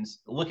considerations.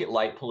 Look at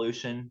light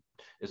pollution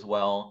as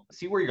well.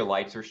 See where your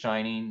lights are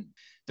shining.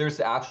 There's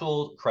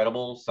actual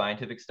credible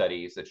scientific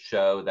studies that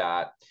show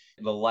that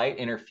the light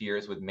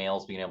interferes with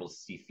males being able to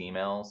see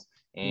females.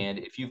 And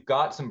if you've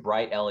got some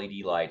bright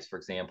LED lights, for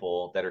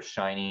example, that are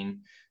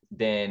shining,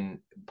 then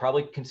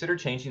probably consider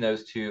changing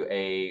those to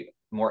a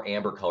more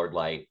amber colored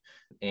light,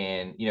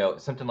 and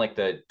something like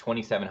the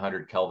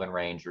 2700 Kelvin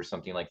range or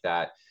something like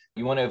that.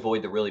 You want to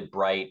avoid the really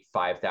bright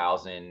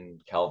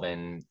 5000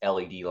 Kelvin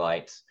LED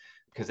lights,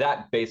 because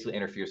that basically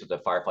interferes with the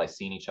fireflies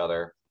seeing each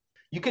other.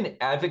 You can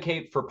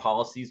advocate for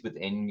policies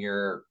within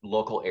your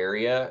local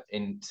area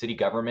in city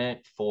government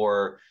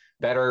for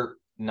better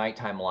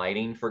nighttime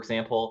lighting, for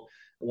example.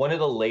 One of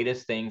the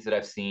latest things that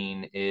I've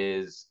seen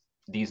is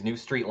these new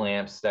street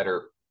lamps that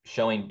are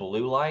showing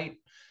blue light.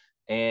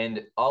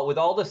 And with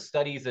all the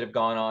studies that have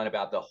gone on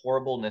about the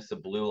horribleness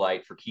of blue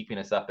light for keeping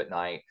us up at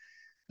night,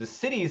 the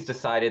cities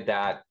decided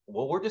that,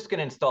 well, we're just going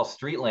to install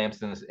street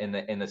lamps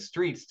in the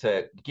streets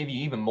to give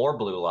you even more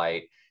blue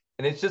light.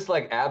 And it's just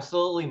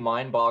absolutely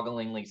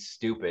mind-bogglingly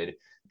stupid.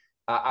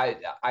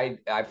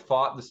 I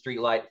fought the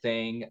street light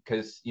thing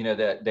because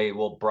that they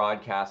will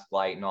broadcast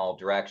light in all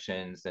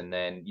directions, and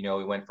then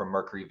we went from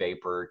mercury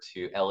vapor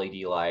to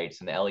LED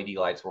lights, and the LED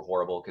lights were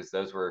horrible because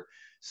those were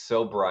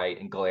so bright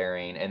and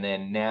glaring, and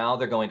then now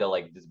they're going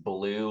to this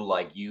blue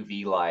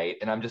UV light,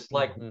 and I'm just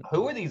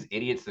who are these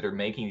idiots that are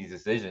making these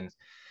decisions?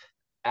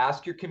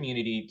 Ask your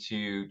community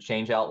to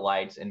change out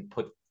lights and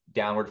put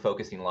downward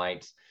focusing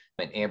lights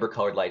and amber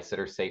colored lights that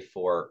are safe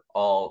for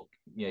all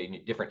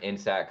different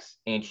insects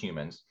and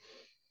humans.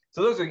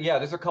 So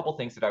there's a couple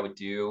things that I would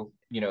do,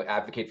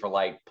 advocate for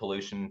light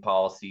pollution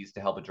policies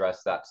to help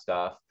address that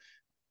stuff.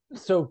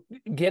 So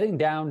getting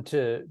down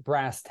to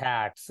brass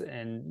tacks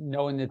and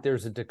knowing that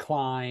there's a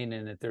decline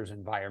and that there's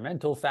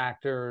environmental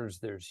factors,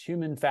 there's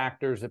human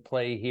factors at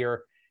play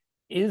here,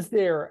 is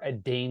there a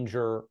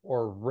danger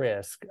or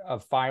risk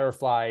of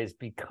fireflies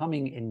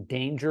becoming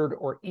endangered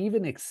or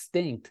even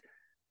extinct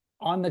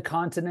on the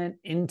continent,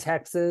 in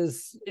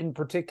Texas in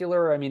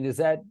particular? I mean, is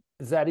that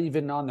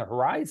even on the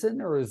horizon,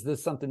 or is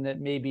this something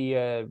that may be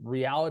a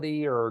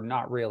reality or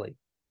not really?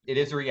 It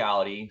is a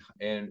reality,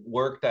 and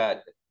work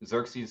that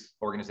Xerxes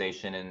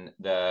organization and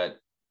the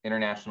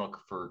International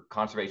for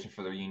Conservation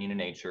for the Union of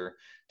Nature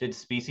did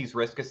species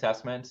risk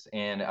assessments,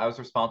 and I was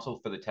responsible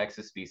for the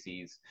Texas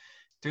species.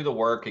 Through the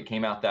work, it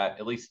came out that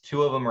at least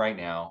two of them right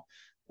now,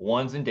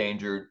 one's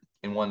endangered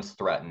and one's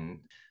threatened.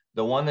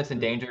 The one that's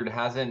endangered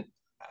hasn't,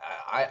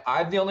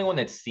 I'm the only one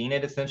that's seen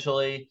it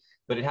essentially,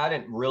 but it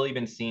hadn't really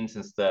been seen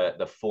since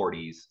the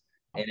 40s.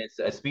 And it's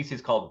a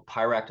species called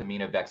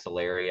Pyractomina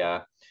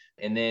vexillaria.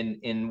 And then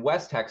in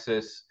West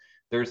Texas,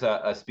 there's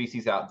a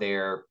species out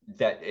there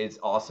that is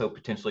also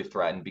potentially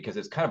threatened because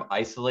it's kind of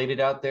isolated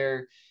out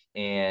there,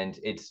 and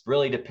it's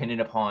really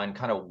dependent upon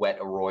kind of wet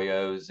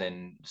arroyos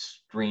and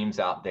streams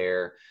out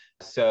there.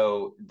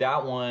 So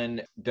that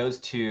one, those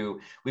two,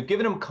 we've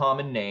given them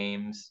common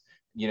names.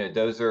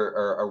 Those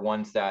are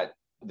ones that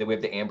we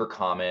have. The amber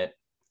comet,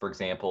 for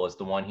example, is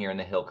the one here in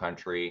the hill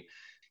country.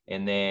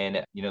 And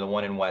then, the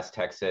one in West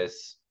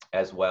Texas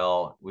as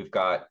well. We've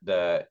got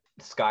the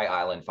Sky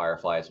Island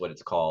firefly is what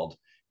it's called.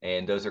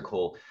 And those are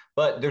cool.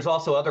 But there's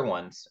also other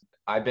ones.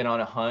 I've been on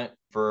a hunt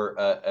for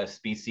a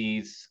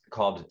species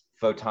called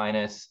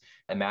Photinus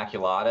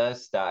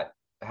immaculatus that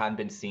hadn't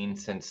been seen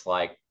since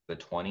like the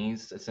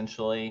 20s,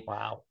 essentially.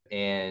 Wow.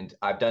 And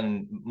I've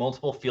done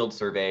multiple field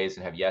surveys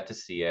and have yet to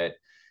see it.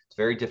 It's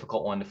a very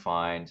difficult one to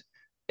find.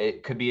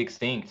 It could be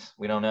extinct.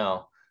 We don't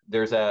know.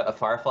 There's a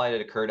firefly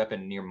that occurred up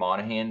in near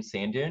Monaghan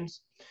sand dunes.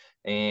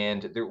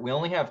 And we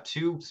only have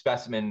two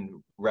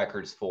specimen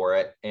records for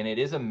it. And it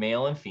is a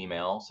male and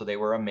female. So they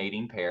were a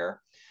mating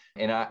pair.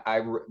 And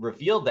I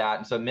revealed that.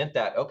 And so it meant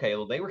that, okay,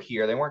 well, they were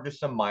here. They weren't just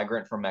some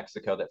migrant from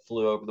Mexico that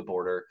flew over the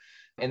border.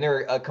 And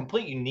they're a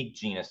complete unique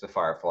genus of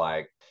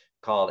firefly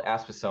called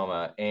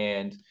Aspisoma.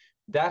 And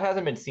that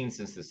hasn't been seen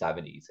since the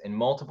 70s. And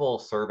multiple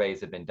surveys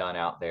have been done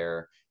out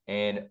there.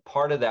 And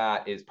part of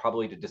that is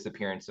probably the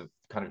disappearance of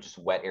kind of just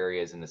wet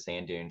areas in the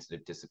sand dunes that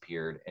have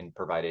disappeared and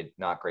provided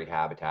not great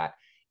habitat.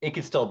 It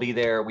could still be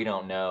there. We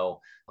don't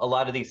know.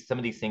 Some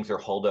of these things are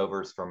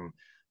holdovers from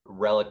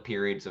relic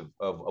periods of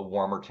a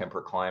warmer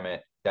temperate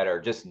climate that are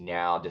just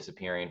now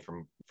disappearing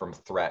from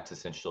threats,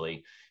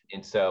 essentially.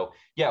 And so,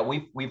 yeah,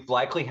 we've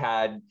likely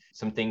had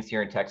some things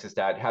here in Texas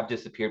that have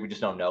disappeared. We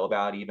just don't know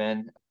about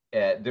even.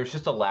 There's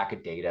just a lack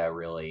of data,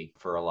 really,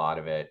 for a lot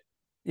of it.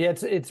 Yeah,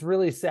 it's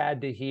really sad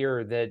to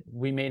hear that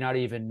we may not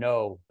even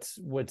know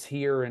what's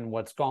here and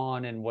what's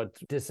gone and what's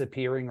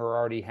disappearing or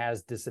already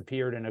has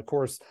disappeared. And of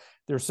course,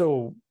 they're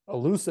so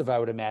elusive, I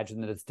would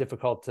imagine, that it's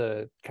difficult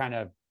to kind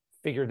of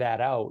figure that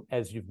out,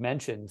 as you've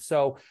mentioned.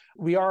 So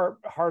we are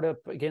hard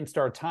up against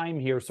our time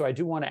here. So I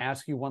do want to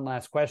ask you one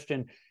last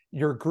question.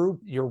 Your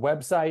group, your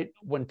website,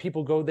 when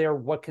people go there,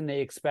 what can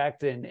they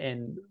expect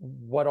and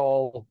what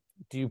all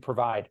do you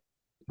provide?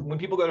 When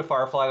people go to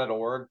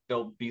firefly.org,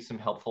 there'll be some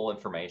helpful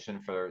information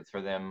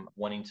for them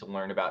wanting to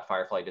learn about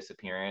firefly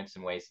disappearance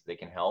and ways that they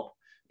can help.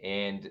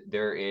 And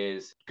there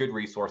is good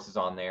resources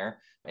on there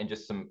and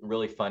just some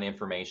really fun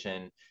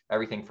information,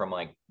 everything from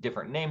like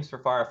different names for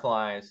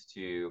fireflies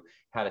to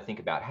how to think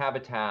about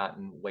habitat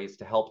and ways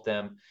to help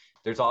them.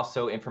 There's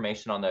also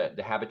information on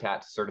the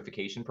habitat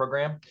certification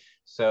program.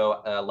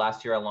 So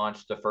last year I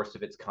launched the first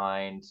of its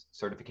kind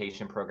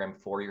certification program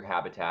for your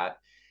habitat.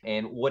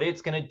 And what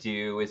it's going to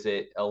do is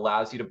it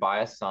allows you to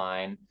buy a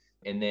sign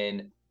and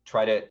then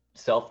try to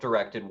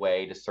self-directed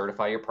way to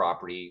certify your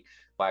property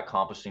by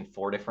accomplishing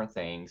 4 different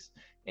things.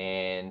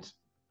 And,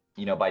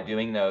 by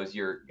doing those,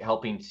 you're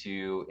helping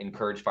to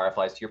encourage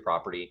fireflies to your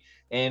property.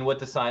 And what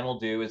the sign will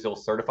do is it'll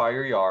certify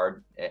your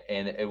yard,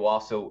 and it will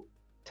also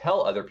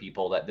tell other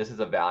people that this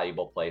is a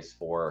valuable place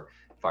for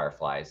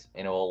fireflies,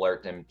 and it will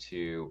alert them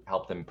to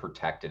help them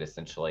protect it,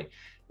 essentially.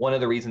 One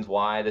of the reasons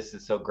why this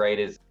is so great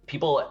is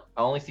people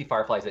only see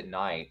fireflies at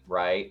night,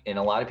 right? And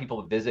a lot of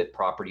people visit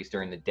properties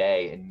during the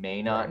day and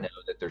may not know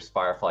that there's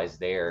fireflies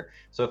there.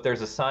 So if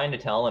there's a sign to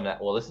tell them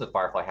that, well, this is a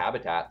firefly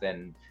habitat,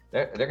 then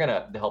they're going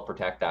to help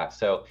protect that.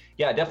 So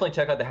yeah, definitely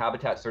check out the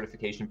habitat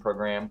certification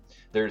program.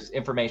 There's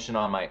information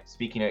on my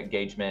speaking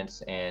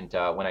engagements. And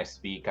when I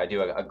speak, I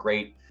do a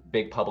great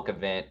big public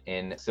event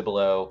in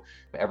Cibolo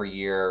every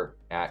year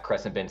at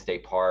Crescent Bend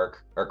State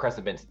Park, or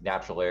Crescent Bend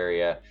Natural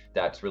Area.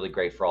 That's really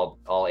great for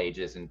all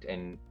ages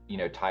and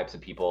types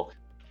of people.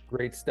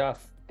 Great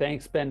stuff.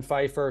 Thanks, Ben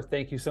Pfeiffer.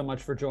 Thank you so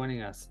much for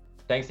joining us.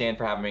 Thanks, Dan,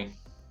 for having me.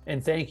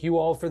 And thank you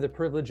all for the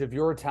privilege of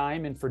your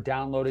time and for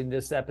downloading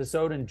this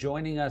episode and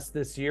joining us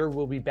this year.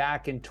 We'll be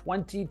back in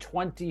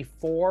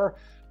 2024,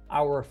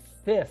 our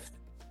 5th,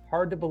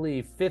 hard to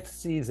believe, 5th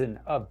season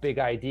of Big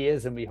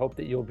Ideas, and we hope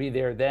that you'll be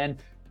there then.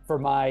 For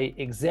my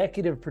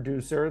executive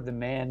producer, the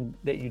man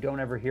that you don't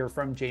ever hear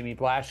from, Jamie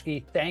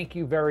Blaschke, thank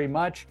you very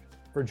much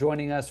for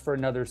joining us for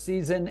another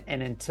season.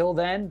 And until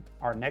then,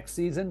 our next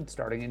season,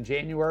 starting in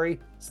January,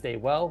 stay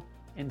well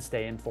and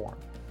stay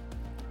informed.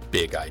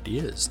 Big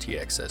Ideas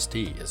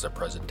TXST is a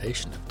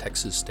presentation of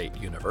Texas State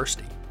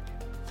University.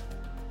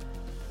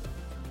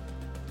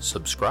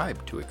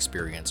 Subscribe to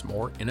experience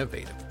more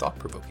innovative,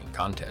 thought-provoking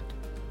content.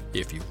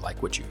 If you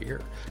like what you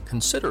hear,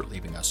 consider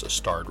leaving us a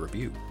starred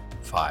review,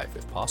 5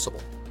 if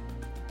possible.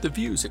 The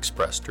views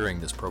expressed during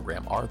this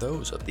program are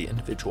those of the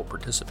individual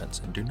participants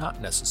and do not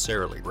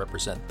necessarily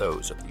represent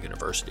those of the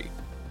university.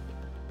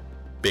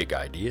 Big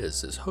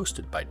Ideas is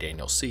hosted by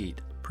Daniel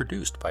Seed,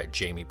 produced by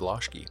Jamie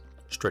Blaschke.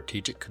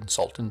 Strategic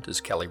consultant is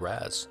Kelly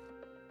Raz.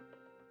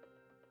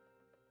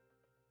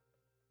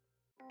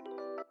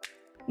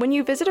 When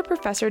you visit a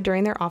professor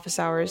during their office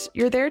hours,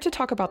 you're there to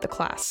talk about the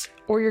class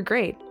or your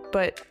grade,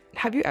 but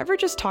have you ever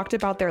just talked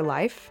about their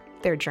life,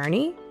 their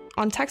journey?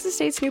 On Texas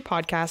State's new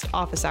podcast,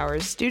 Office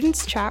Hours,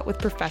 students chat with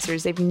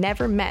professors they've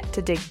never met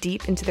to dig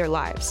deep into their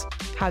lives,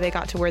 how they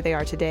got to where they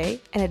are today,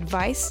 and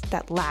advice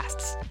that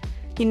lasts.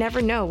 You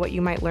never know what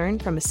you might learn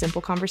from a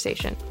simple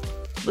conversation.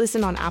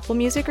 Listen on Apple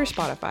Music or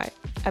Spotify.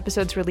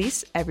 Episodes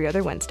release every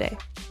other Wednesday.